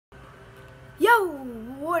Yo,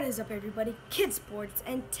 what is up everybody? Kid Sports,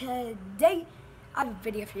 and today I have a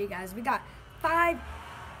video for you guys. We got 5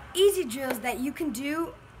 easy drills that you can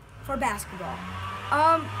do for basketball.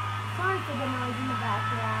 Sorry for the noise in the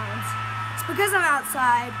background. It's because I'm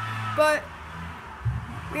outside, but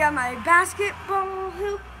we have my basketball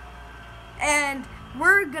hoop, and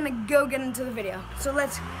we're gonna go get into the video. So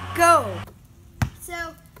let's go.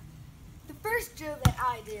 So the first drill that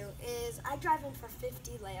I do is I drive in for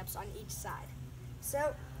 50 layups on each side.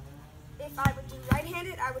 So if I would do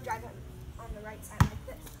right-handed, I would drive in on the right side like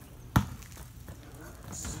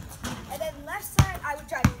this. And then left side, I would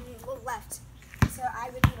drive in the left. So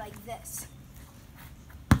I would be like this.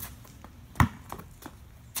 And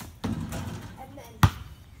then,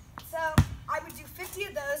 so I would do 50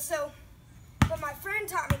 of those. So, but my friend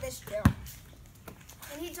taught me this drill.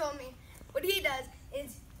 And he told me what he does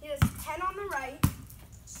is he does 10 on the right,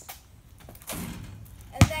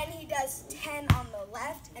 and then he does 10 on the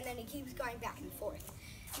left, and then he keeps going back and forth.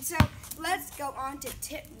 And so let's go on to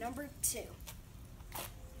tip number 2.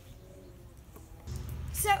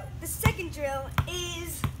 So the second drill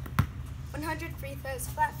is 100 free throws,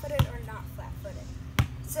 flat-footed or not flat-footed.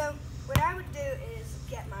 So what I would do is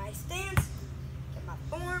get my stance, get my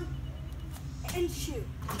form, and shoot.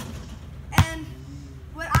 And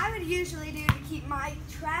what I would usually do to keep my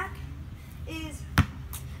track is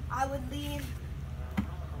I would leave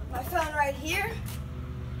my phone right here,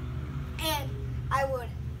 and I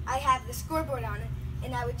have the scoreboard on it,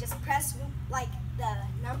 and I would just press like the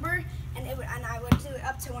number, and I would do it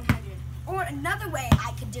up to 100. Or another way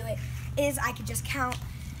I could do it is I could just count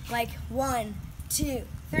like 1, 2,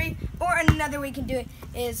 3. Or another way you can do it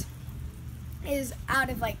is out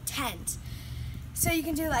of like tens. So you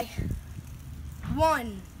can do like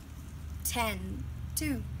 1, 10,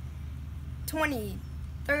 2, 20,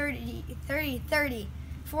 30,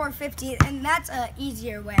 4, 50, and that's an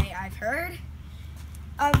easier way I've heard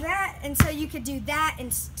of that. And so you could do that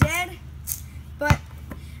instead. But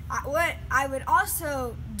what I would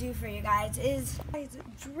also do for you guys is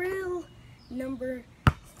drill number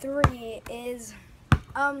 3 is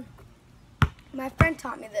my friend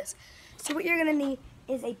taught me this. So what you're gonna need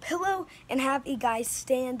is a pillow and have a guy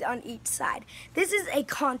stand on each side. This is a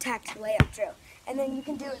contact layup drill, and then you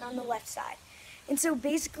can do it on the left side. And so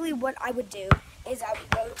basically what I would do is I would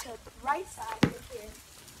go to the right side right here,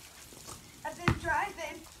 and then drive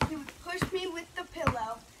in. He would push me with the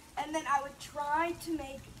pillow, and then I would try to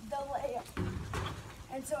make the layup.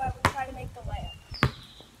 And so I would try to make the layup.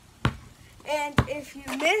 And if you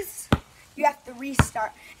miss, you have to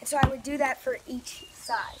restart. And so I would do that for each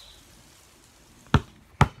side.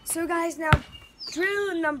 So guys, now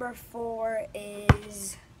drill number 4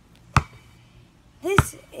 is,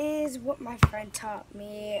 this is what my friend taught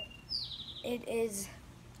me. It is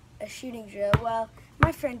a shooting drill. Well,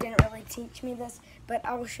 my friend didn't really teach me this, but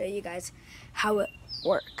I will show you guys how it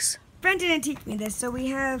works. Friend didn't teach me this, so we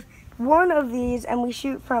have one of these and we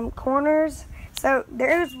shoot from corners. So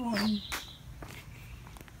there's one.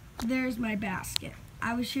 There's my basket.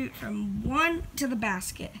 I would shoot from 1 to the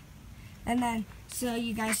basket. And then, so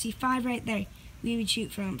you guys see 5 right there. We would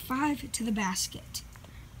shoot from 5 to the basket,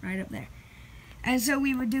 right up there. And so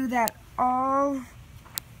we would do that all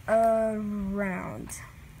around.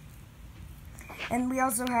 And we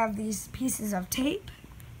also have these pieces of tape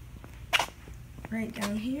right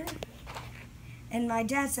down here. And my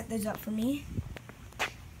dad set those up for me.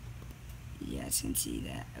 You guys can see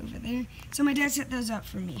that over there. So my dad set those up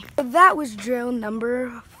for me. So that was drill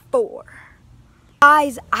number 4.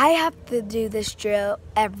 Guys, I have to do this drill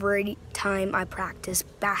every time I practice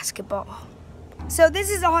basketball. So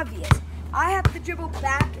this is obvious. I have to dribble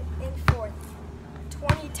back and forth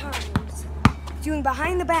 20 times, doing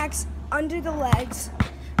behind the backs, under the legs,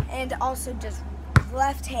 and also just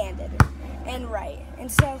left-handed and right.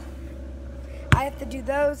 And so I have to do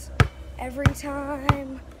those every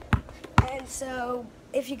time. And so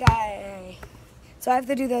I have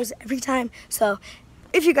to do those every time. So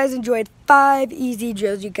if you guys enjoyed 5 easy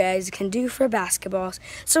drills you guys can do for basketballs,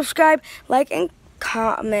 subscribe, like, and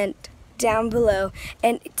comment down below,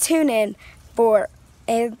 and tune in for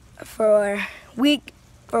weekly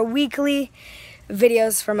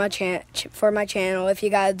videos for my channel if you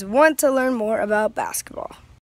guys want to learn more about basketball.